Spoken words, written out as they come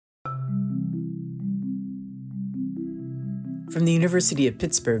From the University of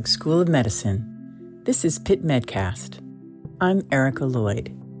Pittsburgh School of Medicine, this is Pitt Medcast. I'm Erica Lloyd.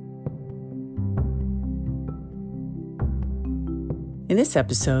 In this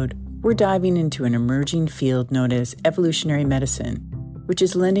episode, we're diving into an emerging field known as evolutionary medicine, which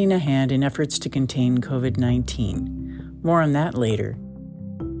is lending a hand in efforts to contain COVID-19. More on that later.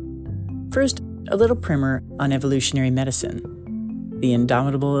 First, a little primer on evolutionary medicine. The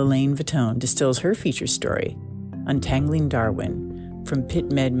indomitable Elaine Vittone distills her feature story, Untangling Darwin, from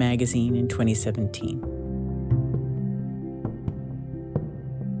Pitt Med magazine in 2017.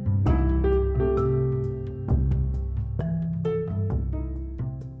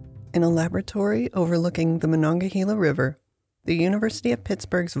 In a laboratory overlooking the Monongahela River, the University of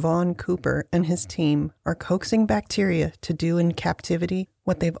Pittsburgh's Vaughn Cooper and his team are coaxing bacteria to do in captivity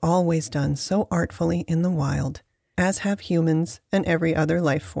what they've always done so artfully in the wild, as have humans and every other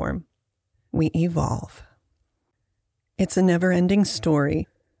life form. We evolve. It's a never-ending story.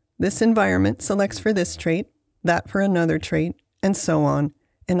 This environment selects for this trait, that for another trait, and so on,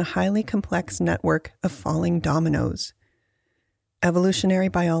 in a highly complex network of falling dominoes. Evolutionary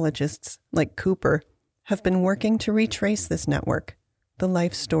biologists, like Cooper, have been working to retrace this network, the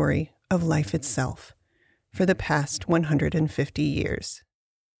life story of life itself, for the past 150 years.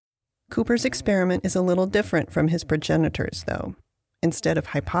 Cooper's experiment is a little different from his progenitors, though. Instead of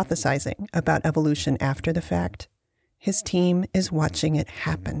hypothesizing about evolution after the fact, his team is watching it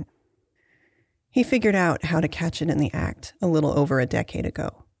happen. He figured out how to catch it in the act a little over a decade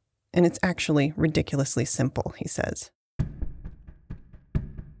ago, and it's actually ridiculously simple, he says.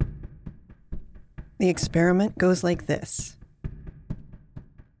 The experiment goes like this.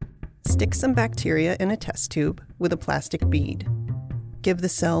 Stick some bacteria in a test tube with a plastic bead. Give the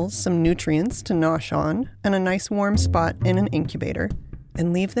cells some nutrients to nosh on and a nice warm spot in an incubator,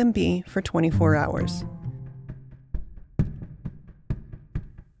 and leave them be for 24 hours.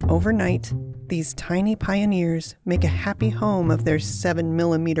 Overnight, these tiny pioneers make a happy home of their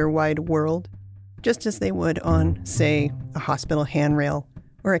 7-millimeter wide world, just as they would on, say, a hospital handrail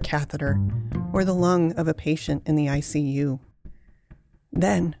or a catheter, or the lung of a patient in the ICU.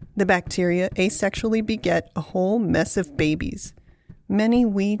 Then, the bacteria asexually beget a whole mess of babies, many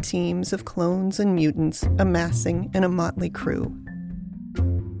wee teams of clones and mutants amassing in a motley crew.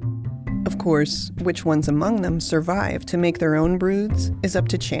 Of course, which ones among them survive to make their own broods is up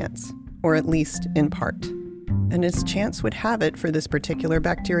to chance, or at least in part. And as chance would have it for this particular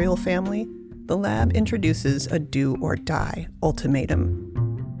bacterial family, the lab introduces a do-or-die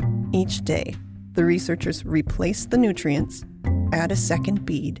ultimatum. Each day, the researchers replace the nutrients, add a second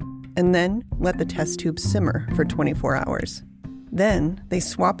bead, and then let the test tube simmer for 24 hours. Then they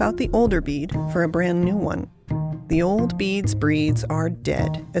swap out the older bead for a brand new one. The old bead's breeds are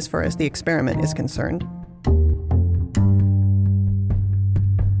dead as far as the experiment is concerned.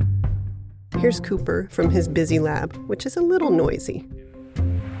 Here's Cooper from his busy lab, which is a little noisy.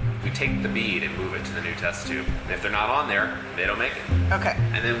 We take the bead and move it to the new test tube. And if they're not on there, they don't make it. Okay.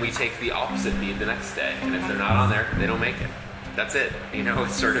 And then we take the opposite bead the next day. And if they're not on there, they don't make it. That's it. You know,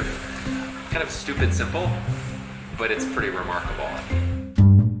 it's sort of kind of stupid simple, but it's pretty remarkable.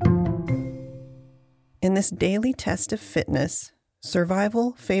 In this daily test of fitness,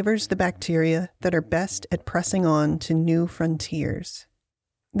 survival favors the bacteria that are best at pressing on to new frontiers.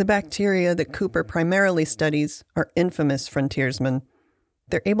 The bacteria that Cooper primarily studies are infamous frontiersmen.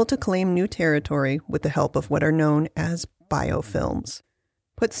 They're able to claim new territory with the help of what are known as biofilms.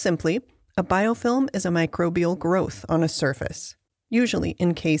 Put simply, a biofilm is a microbial growth on a surface, usually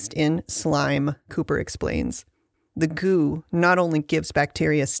encased in slime, Cooper explains. The goo not only gives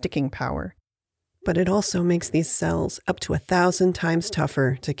bacteria sticking power, but it also makes these cells up to 1,000 times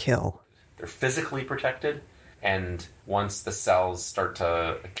tougher to kill. They're physically protected, and once the cells start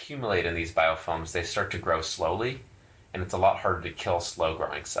to accumulate in these biofilms, they start to grow slowly, and it's a lot harder to kill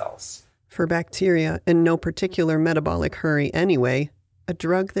slow-growing cells. For bacteria in no particular metabolic hurry anyway, a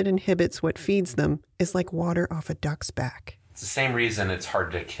drug that inhibits what feeds them is like water off a duck's back. It's the same reason it's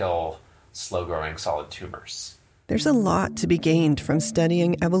hard to kill slow-growing solid tumors. There's a lot to be gained from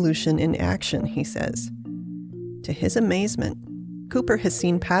studying evolution in action, he says. To his amazement, Cooper has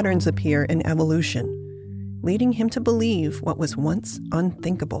seen patterns appear in evolution, leading him to believe what was once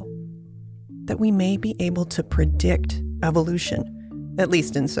unthinkable, that we may be able to predict evolution, at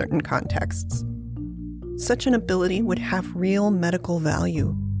least in certain contexts. Such an ability would have real medical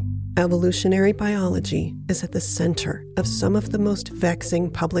value. Evolutionary biology is at the center of some of the most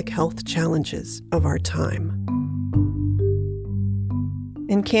vexing public health challenges of our time.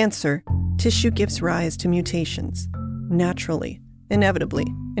 In cancer, tissue gives rise to mutations, naturally, inevitably,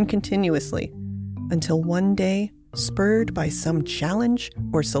 and continuously, until one day spurred by some challenge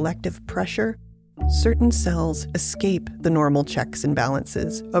or selective pressure, certain cells escape the normal checks and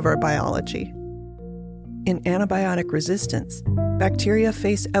balances of our biology. In antibiotic resistance, bacteria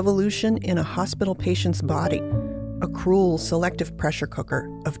face evolution in a hospital patient's body, a cruel selective pressure cooker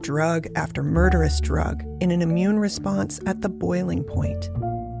of drug after murderous drug in an immune response at the boiling point.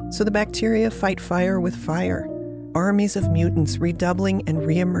 So the bacteria fight fire with fire, armies of mutants redoubling and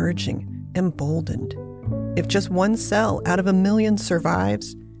reemerging, emboldened. If just one cell out of 1 million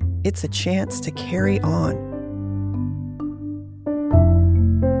survives, it's a chance to carry on.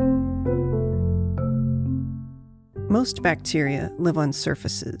 Most bacteria live on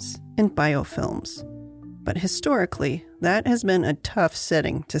surfaces, in biofilms. But historically, that has been a tough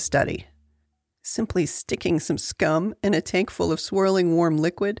setting to study. Simply sticking some scum in a tank full of swirling warm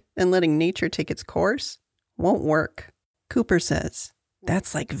liquid and letting nature take its course won't work. Cooper says,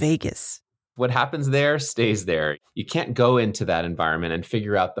 that's like Vegas. What happens there stays there. You can't go into that environment and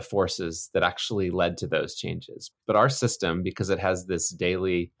figure out the forces that actually led to those changes. But our system, because it has this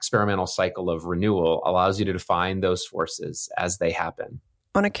daily experimental cycle of renewal, allows you to define those forces as they happen.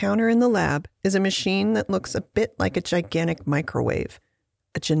 On a counter in the lab is a machine that looks a bit like a gigantic microwave,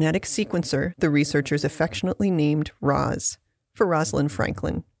 a genetic sequencer the researchers affectionately named Roz, for Rosalind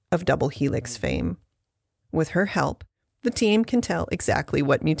Franklin of double helix fame. With her help, the team can tell exactly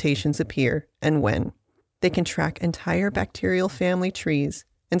what mutations appear and when. They can track entire bacterial family trees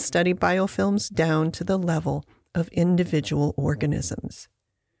and study biofilms down to the level of individual organisms.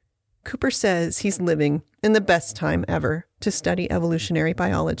 Cooper says he's living in the best time ever to study evolutionary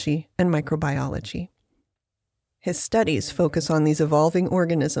biology and microbiology. His studies focus on these evolving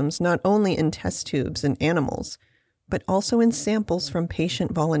organisms not only in test tubes and animals, but also in samples from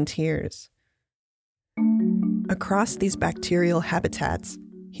patient volunteers. Across these bacterial habitats,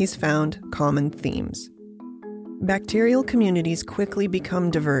 he's found common themes. Bacterial communities quickly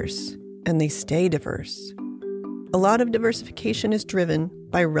become diverse, and they stay diverse. A lot of diversification is driven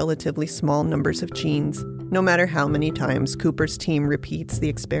by relatively small numbers of genes, no matter how many times Cooper's team repeats the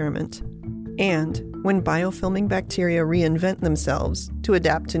experiment. And when biofilming bacteria reinvent themselves to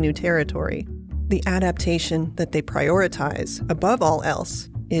adapt to new territory, the adaptation that they prioritize above all else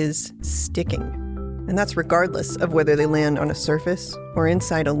is sticking. And that's regardless of whether they land on a surface or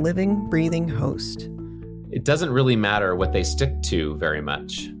inside a living, breathing host. It doesn't really matter what they stick to very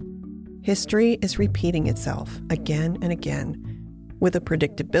much. History is repeating itself again and again, with a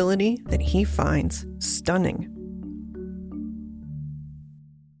predictability that he finds stunning.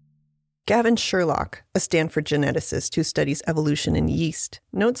 Gavin Sherlock, a Stanford geneticist who studies evolution in yeast,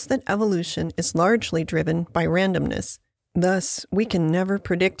 notes that evolution is largely driven by randomness. Thus, we can never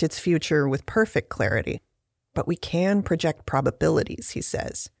predict its future with perfect clarity. But we can project probabilities, he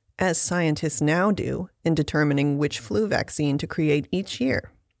says, as scientists now do in determining which flu vaccine to create each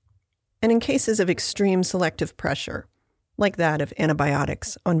year. And in cases of extreme selective pressure, like that of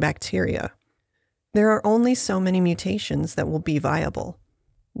antibiotics on bacteria, there are only so many mutations that will be viable.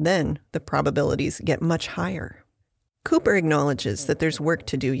 Then the probabilities get much higher. Cooper acknowledges that there's work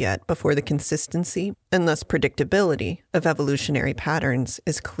to do yet before the consistency and thus predictability of evolutionary patterns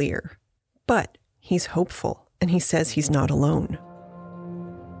is clear. But he's hopeful, and he says he's not alone.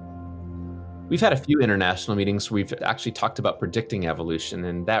 We've had a few international meetings where we've actually talked about predicting evolution,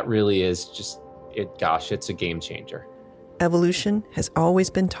 and that really is it's a game changer. Evolution has always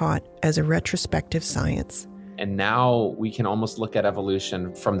been taught as a retrospective science. And now we can almost look at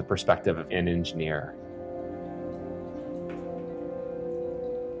evolution from the perspective of an engineer.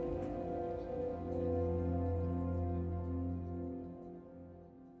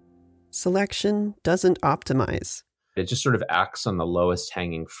 Selection doesn't optimize. It just sort of acts on the lowest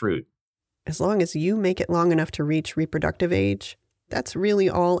hanging fruit. As long as you make it long enough to reach reproductive age, that's really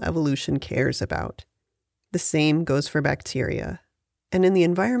all evolution cares about. The same goes for bacteria. And in the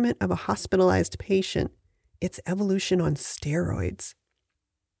environment of a hospitalized patient, it's evolution on steroids.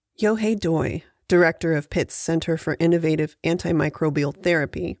 Yohei Doi, director of Pitt's Center for Innovative Antimicrobial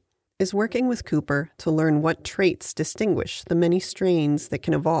Therapy, is working with Cooper to learn what traits distinguish the many strains that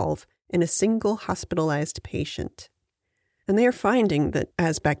can evolve in a single hospitalized patient. And they are finding that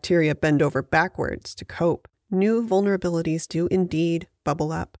as bacteria bend over backwards to cope, new vulnerabilities do indeed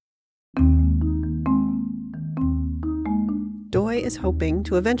bubble up. Doi is hoping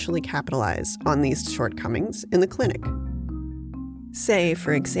to eventually capitalize on these shortcomings in the clinic. Say,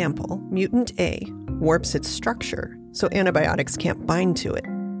 for example, mutant A warps its structure so antibiotics can't bind to it.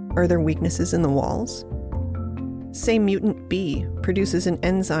 Are there weaknesses in the walls? Say mutant B produces an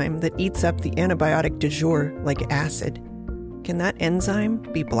enzyme that eats up the antibiotic du jour like acid. Can that enzyme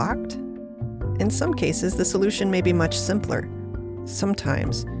be blocked? In some cases, the solution may be much simpler.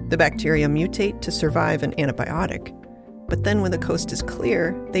 Sometimes, the bacteria mutate to survive an antibiotic, but then when the coast is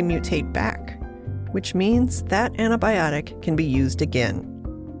clear, they mutate back, which means that antibiotic can be used again.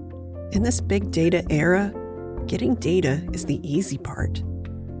 In this big data era, getting data is the easy part.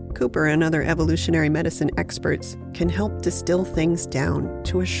 Cooper and other evolutionary medicine experts can help distill things down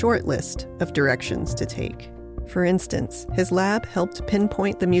to a short list of directions to take. For instance, his lab helped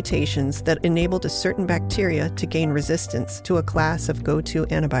pinpoint the mutations that enabled a certain bacteria to gain resistance to a class of go-to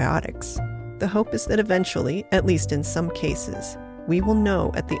antibiotics. The hope is that eventually, at least in some cases, we will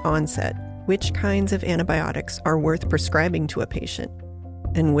know at the onset which kinds of antibiotics are worth prescribing to a patient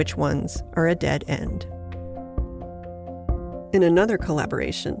and which ones are a dead end. In another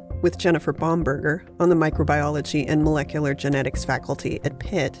collaboration with Jennifer Baumberger on the microbiology and molecular genetics faculty at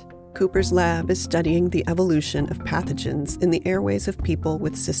Pitt, Cooper's lab is studying the evolution of pathogens in the airways of people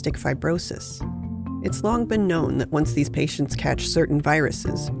with cystic fibrosis. It's long been known that once these patients catch certain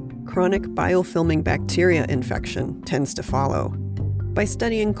viruses, chronic biofilming bacteria infection tends to follow. By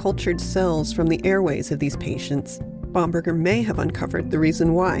studying cultured cells from the airways of these patients, Baumberger may have uncovered the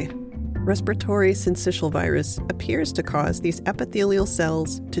reason why. Respiratory syncytial virus appears to cause these epithelial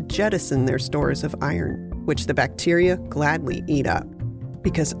cells to jettison their stores of iron, which the bacteria gladly eat up,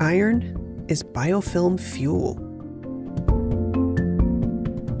 because iron is biofilm fuel.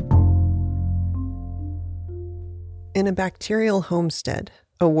 In a bacterial homestead,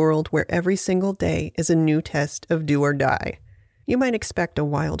 a world where every single day is a new test of do or die, you might expect a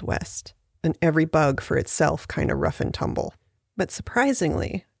Wild West, an every bug for itself kind of rough and tumble. But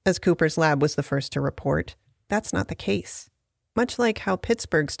surprisingly, as Cooper's lab was the first to report, that's not the case. Much like how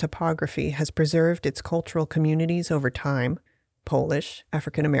Pittsburgh's topography has preserved its cultural communities over time, Polish,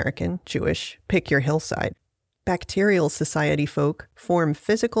 African American, Jewish, pick your hillside, bacterial society folk form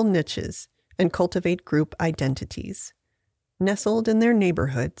physical niches and cultivate group identities. Nestled in their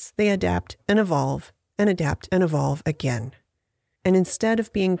neighborhoods, they adapt and evolve again. And instead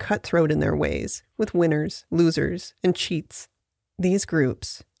of being cutthroat in their ways, with winners, losers, and cheats, these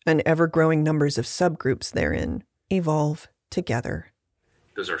groups, and ever-growing numbers of subgroups therein, evolve together.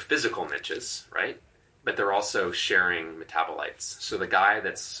 Those are physical niches, right? But they're also sharing metabolites. So the guy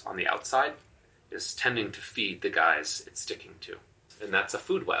that's on the outside is tending to feed the guys it's sticking to. And that's a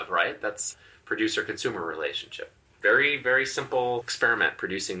food web, right? That's producer-consumer relationship. Very, very simple experiment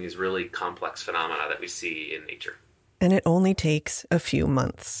producing these really complex phenomena that we see in nature. And it only takes a few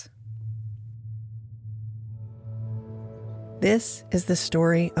months. This is the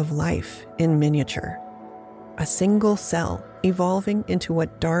story of life in miniature. A single cell evolving into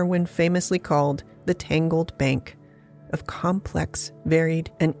what Darwin famously called the tangled bank of complex,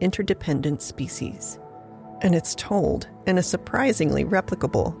 varied, and interdependent species. And it's told in a surprisingly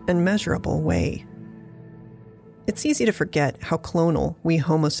replicable and measurable way. It's easy to forget how clonal we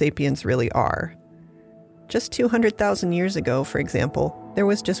Homo sapiens really are. Just 200,000 years ago, for example, there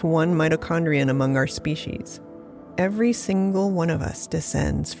was just one mitochondrion among our species. Every single one of us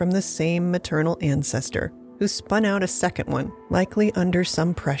descends from the same maternal ancestor who spun out a second one, likely under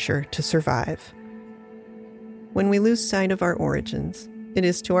some pressure to survive. When we lose sight of our origins, it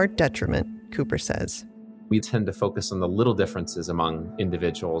is to our detriment, Cooper says. We tend to focus on the little differences among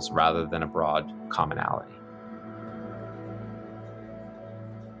individuals rather than a broad commonality.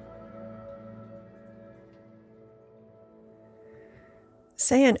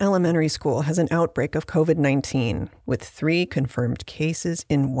 Say an elementary school has an outbreak of COVID-19 with 3 confirmed cases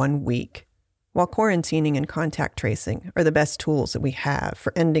in 1 week. While quarantining and contact tracing are the best tools that we have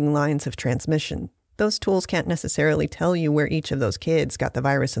for ending lines of transmission, those tools can't necessarily tell you where each of those kids got the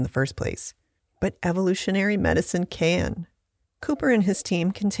virus in the first place. But evolutionary medicine can. Cooper and his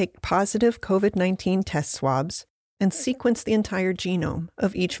team can take positive COVID-19 test swabs and sequence the entire genome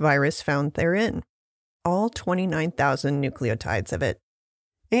of each virus found therein, all 29,000 nucleotides of it.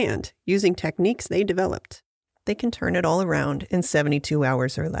 And, using techniques they developed, they can turn it all around in 72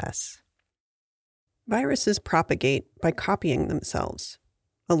 hours or less. Viruses propagate by copying themselves,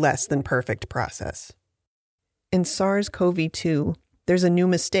 a less than perfect process. In SARS-CoV-2, there's a new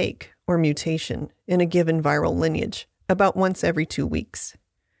mistake or mutation in a given viral lineage about once every 2 weeks.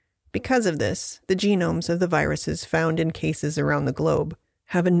 Because of this, the genomes of the viruses found in cases around the globe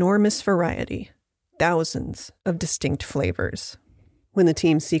have enormous variety, thousands of distinct flavors. When the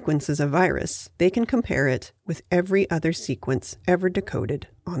team sequences a virus, they can compare it with every other sequence ever decoded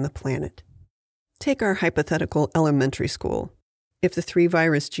on the planet. Take our hypothetical elementary school. If the 3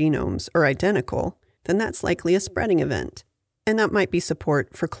 virus genomes are identical, then that's likely a spreading event. And that might be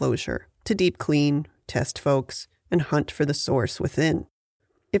support for closure, to deep clean, test folks, and hunt for the source within.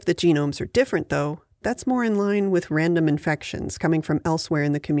 If the genomes are different, though, that's more in line with random infections coming from elsewhere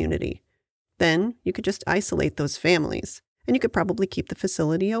in the community. Then you could just isolate those families, and you could probably keep the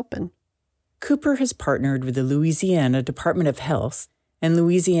facility open. Cooper has partnered with the Louisiana Department of Health and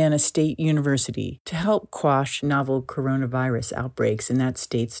Louisiana State University to help quash novel coronavirus outbreaks in that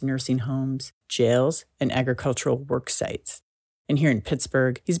state's nursing homes, jails, and agricultural work sites. And here in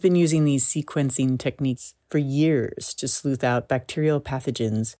Pittsburgh, he's been using these sequencing techniques for years to sleuth out bacterial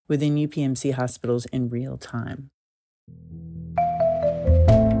pathogens within UPMC hospitals in real time.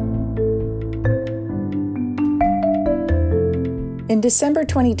 In December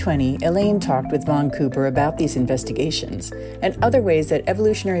 2020, Elaine talked with Vaughn Cooper about these investigations and other ways that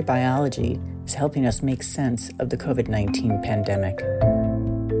evolutionary biology is helping us make sense of the COVID-19 pandemic.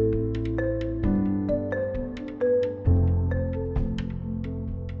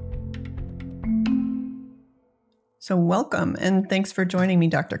 So welcome, and thanks for joining me,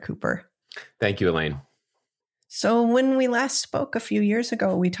 Dr. Cooper. Thank you, Elaine. So when we last spoke a few years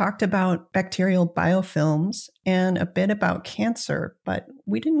ago, we talked about bacterial biofilms and a bit about cancer, but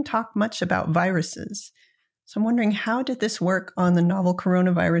we didn't talk much about viruses. So I'm wondering, how did this work on the novel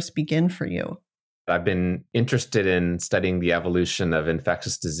coronavirus begin for you? I've been interested in studying the evolution of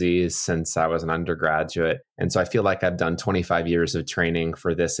infectious disease since I was an undergraduate. And so I feel like I've done 25 years of training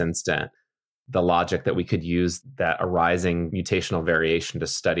for this instant. The logic that we could use that arising mutational variation to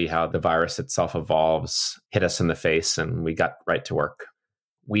study how the virus itself evolves hit us in the face, and we got right to work.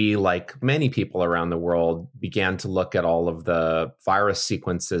 We, like many people around the world, began to look at all of the virus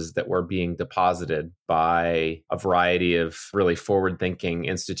sequences that were being deposited by a variety of really forward-thinking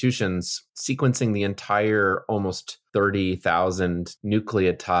institutions, sequencing the entire almost 30,000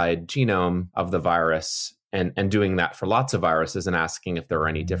 nucleotide genome of the virus, and doing that for lots of viruses and asking if there are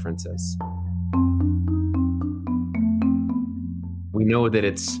any differences. We know that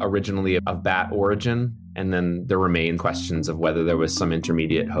it's originally of bat origin, and then there remain questions of whether there was some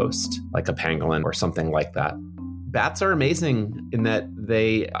intermediate host, like a pangolin or something like that. Bats are amazing in that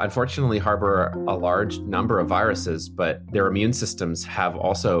they unfortunately harbor a large number of viruses, but their immune systems have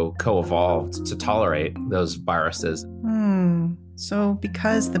also co-evolved to tolerate those viruses. So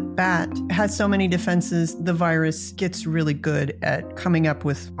because the bat has so many defenses, the virus gets really good at coming up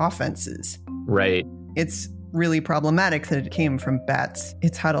with offenses. Right. It's really problematic that it came from bats.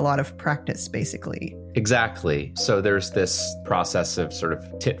 It's had a lot of practice, basically. Exactly. So there's this process of sort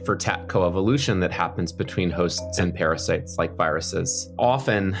of tit-for-tat coevolution that happens between hosts and parasites like viruses.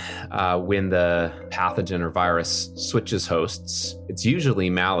 Often, when the pathogen or virus switches hosts, it's usually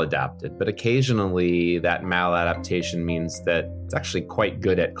maladapted, but occasionally that maladaptation means that it's actually quite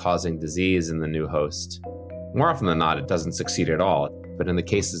good at causing disease in the new host. More often than not, it doesn't succeed at all. But in the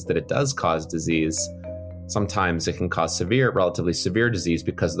cases that it does cause disease, sometimes it can cause relatively severe disease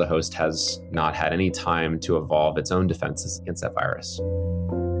because the host has not had any time to evolve its own defenses against that virus.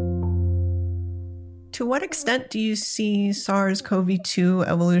 To what extent do you see SARS-CoV-2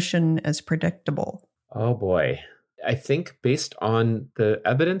 evolution as predictable? Oh boy. I think based on the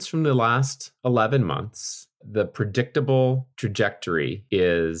evidence from the last 11 months, the predictable trajectory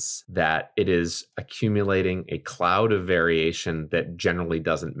is that it is accumulating a cloud of variation that generally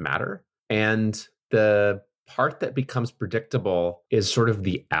doesn't matter. And the part that becomes predictable is sort of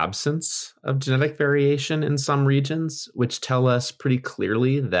the absence of genetic variation in some regions, which tell us pretty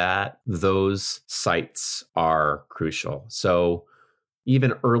clearly that those sites are crucial. So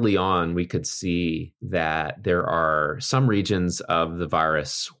even early on, we could see that there are some regions of the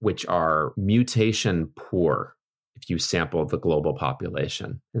virus which are mutation poor if you sample the global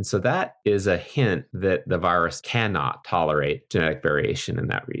population. And so that is a hint that the virus cannot tolerate genetic variation in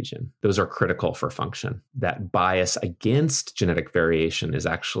that region. Those are critical for function. That bias against genetic variation is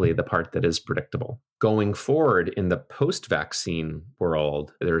actually the part that is predictable. Going forward in the post-vaccine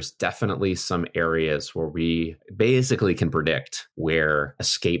world, there's definitely some areas where we basically can predict where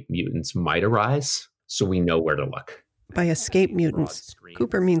escape mutants might arise, so we know where to look. By escape mutants,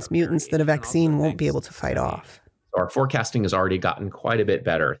 Cooper means mutants that a vaccine won't be able to fight off. Our forecasting has already gotten quite a bit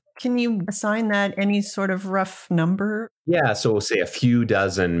better. Can you assign that any sort of rough number? Yeah, so we'll say a few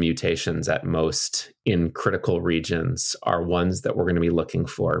dozen mutations at most in critical regions are ones that we're going to be looking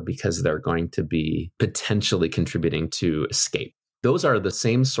for because they're going to be potentially contributing to escape. Those are the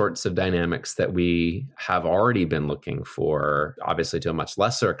same sorts of dynamics that we have already been looking for, obviously to a much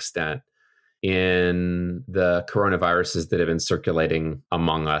lesser extent, in the coronaviruses that have been circulating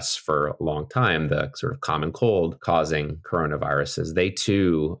among us for a long time, the sort of common cold causing coronaviruses, they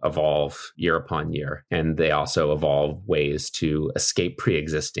too evolve year upon year. And they also evolve ways to escape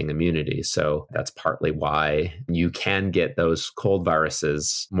pre-existing immunity. So that's partly why you can get those cold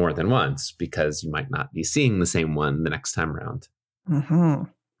viruses more than once, because you might not be seeing the same one the next time around. Mm-hmm.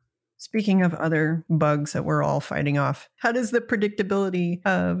 Speaking of other bugs that we're all fighting off, how does the predictability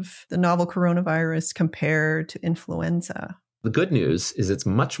of the novel coronavirus compare to influenza? The good news is it's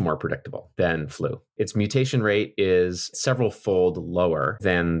much more predictable than flu. Its mutation rate is several fold lower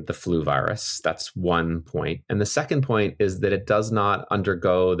than the flu virus. That's one point. And the second point is that it does not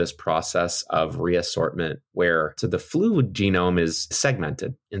undergo this process of reassortment where the flu genome is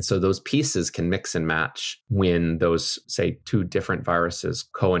segmented. And so those pieces can mix and match when those, say, two different viruses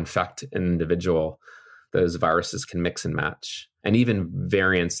co-infect an individual. Those viruses can mix and match. And even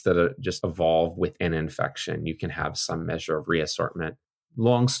variants that just evolve within infection, you can have some measure of reassortment.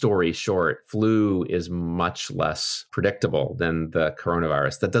 Long story short, flu is much less predictable than the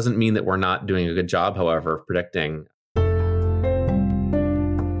coronavirus. That doesn't mean that we're not doing a good job, however, of predicting.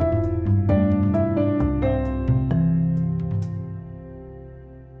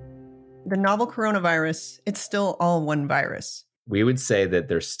 The novel coronavirus, it's still all one virus. We would say that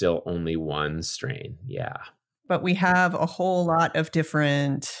there's still only one strain, yeah. But we have a whole lot of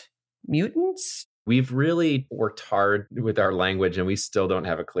different mutants. We've really worked hard with our language and we still don't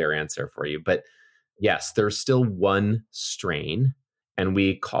have a clear answer for you. But yes, there's still one strain. And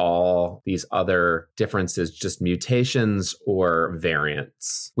we call these other differences just mutations or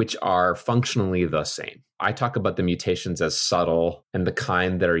variants, which are functionally the same. I talk about the mutations as subtle and the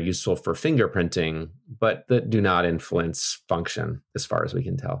kind that are useful for fingerprinting, but that do not influence function as far as we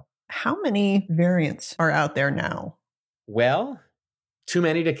can tell. How many variants are out there now? Well, too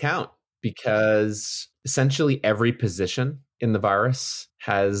many to count, because essentially every position in the virus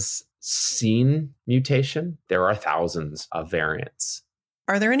has seen mutation. There are thousands of variants.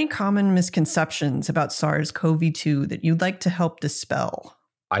 Are there any common misconceptions about SARS-CoV-2 that you'd like to help dispel?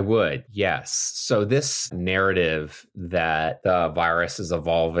 I would, yes. So this narrative that the virus is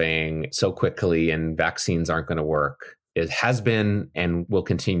evolving so quickly and vaccines aren't going to work, it has been and will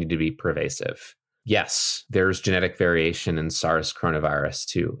continue to be pervasive. Yes, there's genetic variation in SARS coronavirus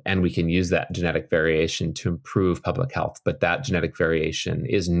too, and we can use that genetic variation to improve public health, but that genetic variation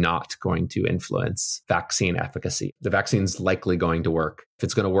is not going to influence vaccine efficacy. The vaccine's likely going to work. If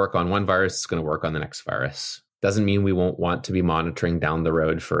it's going to work on one virus, it's going to work on the next virus. Doesn't mean we won't want to be monitoring down the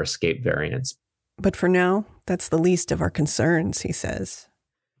road for escape variants. But for now, that's the least of our concerns, he says.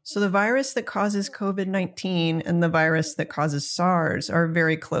 So the virus that causes COVID-19 and the virus that causes SARS are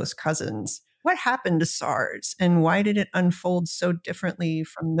very close cousins. What happened to SARS and why did it unfold so differently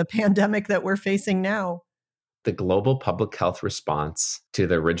from the pandemic that we're facing now? The global public health response to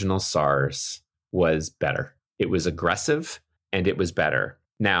the original SARS was better. It was aggressive and it was better.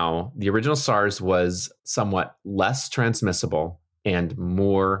 Now, the original SARS was somewhat less transmissible and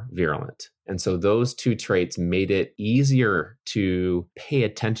more virulent. And so those two traits made it easier to pay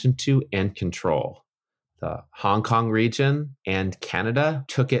attention to and control. The Hong Kong region and Canada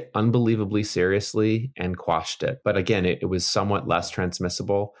took it unbelievably seriously and quashed it. But again, it was somewhat less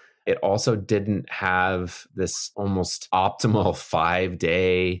transmissible. It also didn't have this almost optimal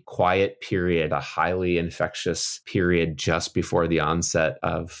 5-day quiet period, a highly infectious period just before the onset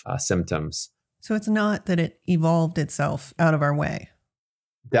of symptoms. So it's not that it evolved itself out of our way.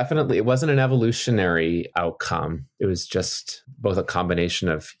 Definitely. It wasn't an evolutionary outcome. It was just both a combination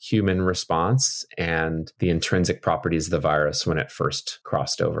of human response and the intrinsic properties of the virus when it first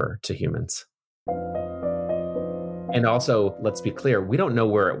crossed over to humans. And also, let's be clear, we don't know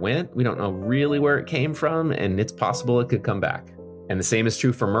where it went. We don't know really where it came from, and it's possible it could come back. And the same is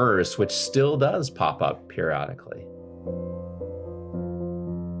true for MERS, which still does pop up periodically.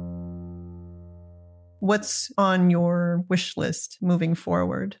 What's on your wish list moving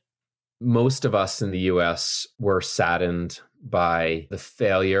forward? Most of us in the US were saddened by the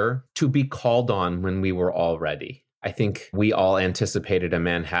failure to be called on when we were all ready. I think we all anticipated a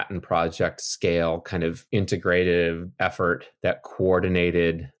Manhattan Project scale kind of integrative effort that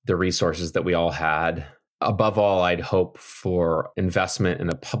coordinated the resources that we all had. Above all, I'd hope for investment in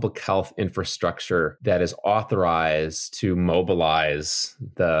a public health infrastructure that is authorized to mobilize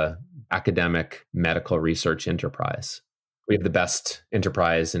the academic medical research enterprise. We have the best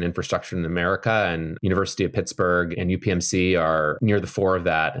enterprise and infrastructure in America, and University of Pittsburgh and UPMC are near the fore of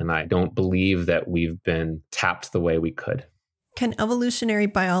that. And I don't believe that we've been tapped the way we could. Can evolutionary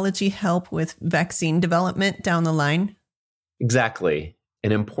biology help with vaccine development down the line? Exactly.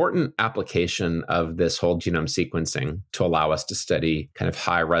 An important application of this whole genome sequencing to allow us to study kind of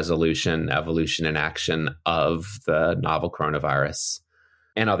high resolution evolution and action of the novel coronavirus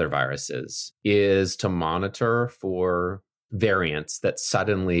and other viruses is to monitor for variants that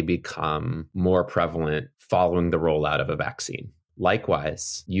suddenly become more prevalent following the rollout of a vaccine.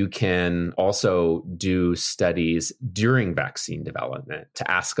 Likewise, you can also do studies during vaccine development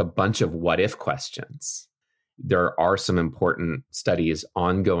to ask a bunch of what if questions. There are some important studies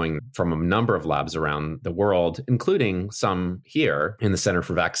ongoing from a number of labs around the world, including some here in the Center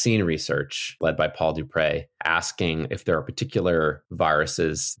for Vaccine Research, led by Paul Dupré, asking if there are particular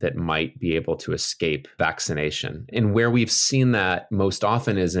viruses that might be able to escape vaccination. And where we've seen that most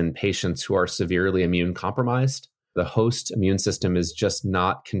often is in patients who are severely immune compromised. The host immune system is just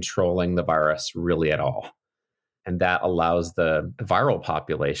not controlling the virus really at all. And that allows the viral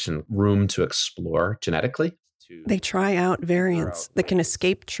population room to explore genetically. They try out variants that can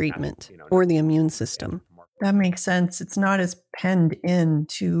escape treatment or the immune system. That makes sense. It's not as penned in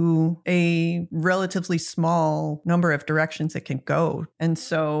to a relatively small number of directions it can go. And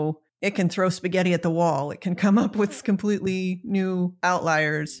so it can throw spaghetti at the wall. It can come up with completely new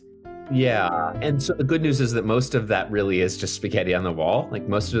outliers. Yeah. And so the good news is that most of that really is just spaghetti on the wall. Like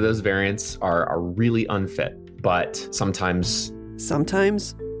most of those variants are really unfit, but sometimes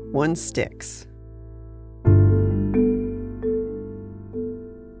one sticks.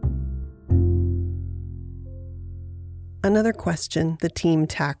 Another question the team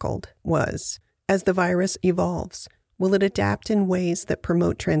tackled was, as the virus evolves, will it adapt in ways that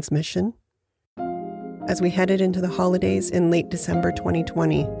promote transmission? As we headed into the holidays in late December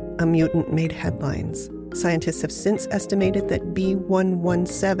 2020, a mutant made headlines. Scientists have since estimated that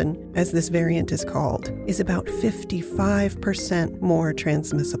B117, as this variant is called, is about 55% more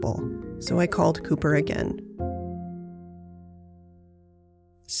transmissible. So I called Cooper again.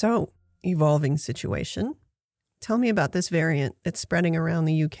 So, evolving situation. Tell me about this variant that's spreading around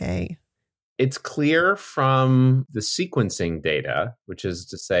the UK. It's clear from the sequencing data, which is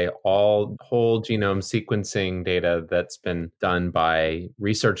to say all whole genome sequencing data that's been done by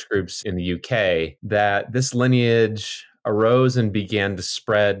research groups in the UK, that this lineage arose and began to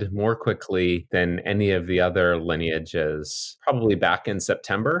spread more quickly than any of the other lineages, probably back in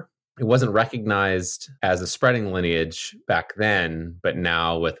September. It wasn't recognized as a spreading lineage back then, but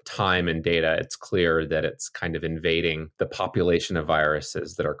now with time and data, it's clear that it's kind of invading the population of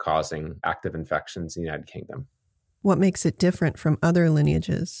viruses that are causing active infections in the United Kingdom. What makes it different from other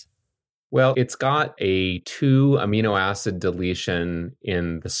lineages? Well, it's got a 2 amino acid deletion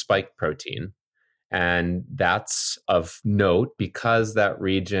in the spike protein. And that's of note because that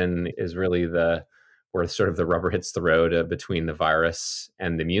region is really where sort of the rubber hits the road between the virus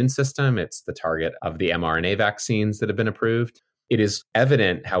and the immune system. It's the target of the mRNA vaccines that have been approved. It is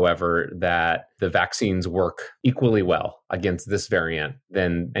evident, however, that the vaccines work equally well against this variant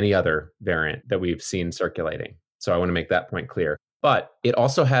than any other variant that we've seen circulating. So I want to make that point clear. But it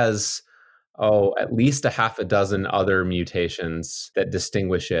also has, at least a half a dozen other mutations that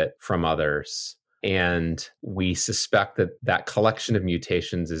distinguish it from others. And we suspect that that collection of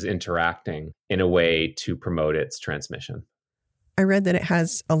mutations is interacting in a way to promote its transmission. I read that it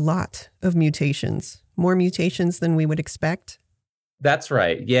has a lot of mutations, more mutations than we would expect. That's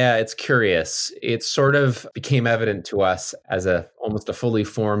right. Yeah, it's curious. It sort of became evident to us as almost a fully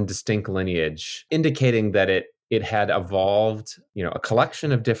formed, distinct lineage, indicating that it had evolved, a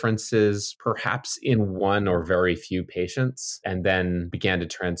collection of differences, perhaps in one or very few patients, and then began to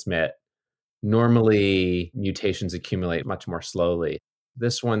transmit. Normally, mutations accumulate much more slowly.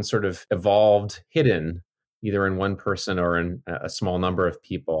 This one sort of evolved hidden, either in one person or in a small number of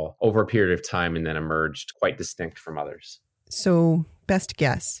people over a period of time, and then emerged quite distinct from others. So, best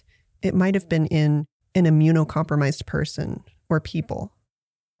guess, it might have been in an immunocompromised person or people.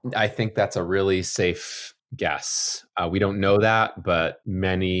 I think that's a really safe guess. We don't know that, but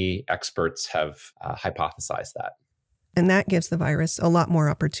many experts have hypothesized that. And that gives the virus a lot more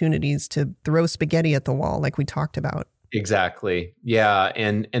opportunities to throw spaghetti at the wall, like we talked about. Exactly. Yeah.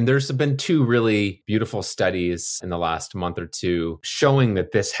 And there's been 2 really beautiful studies in the last month or 2 showing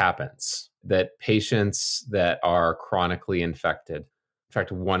that this happens, that patients that are chronically infected. In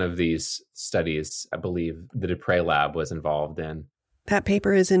fact, one of these studies, I believe the Dupré lab was involved in. That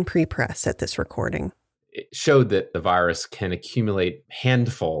paper is in pre-press at this recording. It showed that the virus can accumulate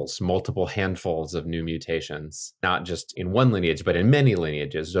multiple handfuls of new mutations, not just in one lineage, but in many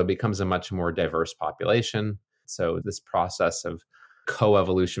lineages. So it becomes a much more diverse population. So this process of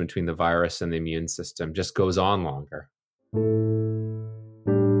coevolution between the virus and the immune system just goes on longer.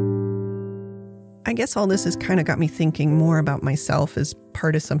 I guess all this has kind of got me thinking more about myself as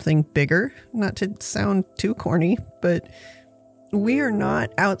part of something bigger. Not to sound too corny, but we are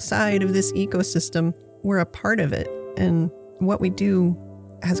not outside of this ecosystem. We're a part of it. And what we do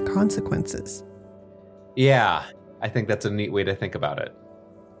has consequences. Yeah, I think that's a neat way to think about it.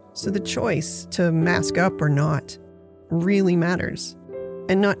 So the choice to mask up or not really matters.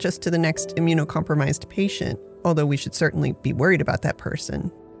 And not just to the next immunocompromised patient, although we should certainly be worried about that person.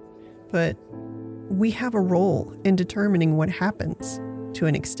 But we have a role in determining what happens to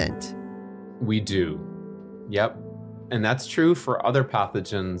an extent. We do. Yep. And that's true for other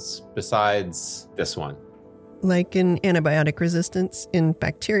pathogens besides this one. Like in antibiotic resistance in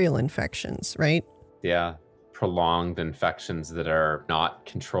bacterial infections, right? Yeah. Prolonged infections that are not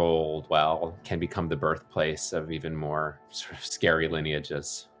controlled well can become the birthplace of even more sort of scary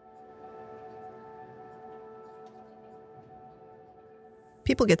lineages.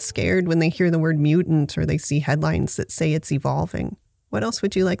 People get scared when they hear the word mutant or they see headlines that say it's evolving. What else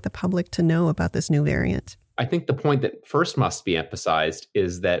would you like the public to know about this new variant? I think the point that first must be emphasized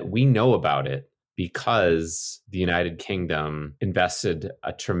is that we know about it because the United Kingdom invested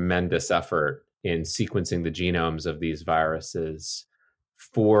a tremendous effort in sequencing the genomes of these viruses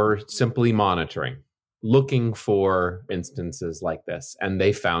for simply monitoring, looking for instances like this. And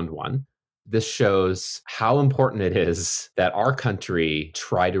they found one. This shows how important it is that our country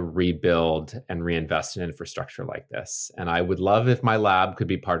try to rebuild and reinvest in infrastructure like this. And I would love if my lab could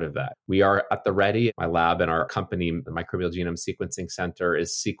be part of that. We are at the ready. My lab and our company, the Microbial Genome Sequencing Center,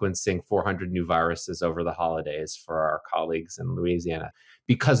 is sequencing 400 new viruses over the holidays for our colleagues in Louisiana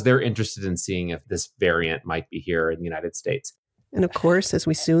because they're interested in seeing if this variant might be here in the United States. And of course, as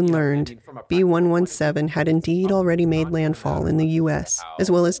we soon learned, B117 had indeed already made landfall in the U.S., as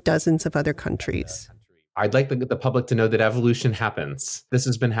well as dozens of other countries. I'd like the public to know that evolution happens. This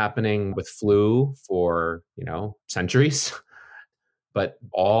has been happening with flu for, centuries. But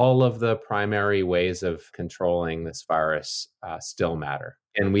all of the primary ways of controlling this virus still matter.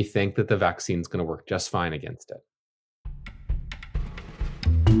 And we think that the vaccine's going to work just fine against it.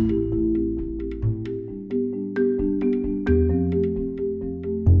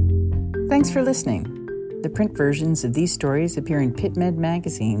 Thanks for listening. The print versions of these stories appear in PitMed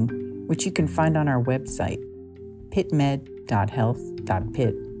magazine, which you can find on our website,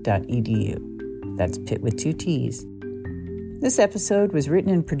 pitmed.health.pit.edu. That's Pit with 2 T's. This episode was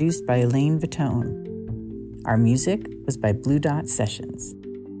written and produced by Elaine Vitone. Our music was by Blue Dot Sessions.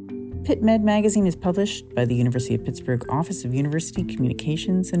 PitMed magazine is published by the University of Pittsburgh Office of University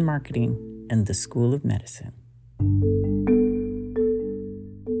Communications and Marketing and the School of Medicine.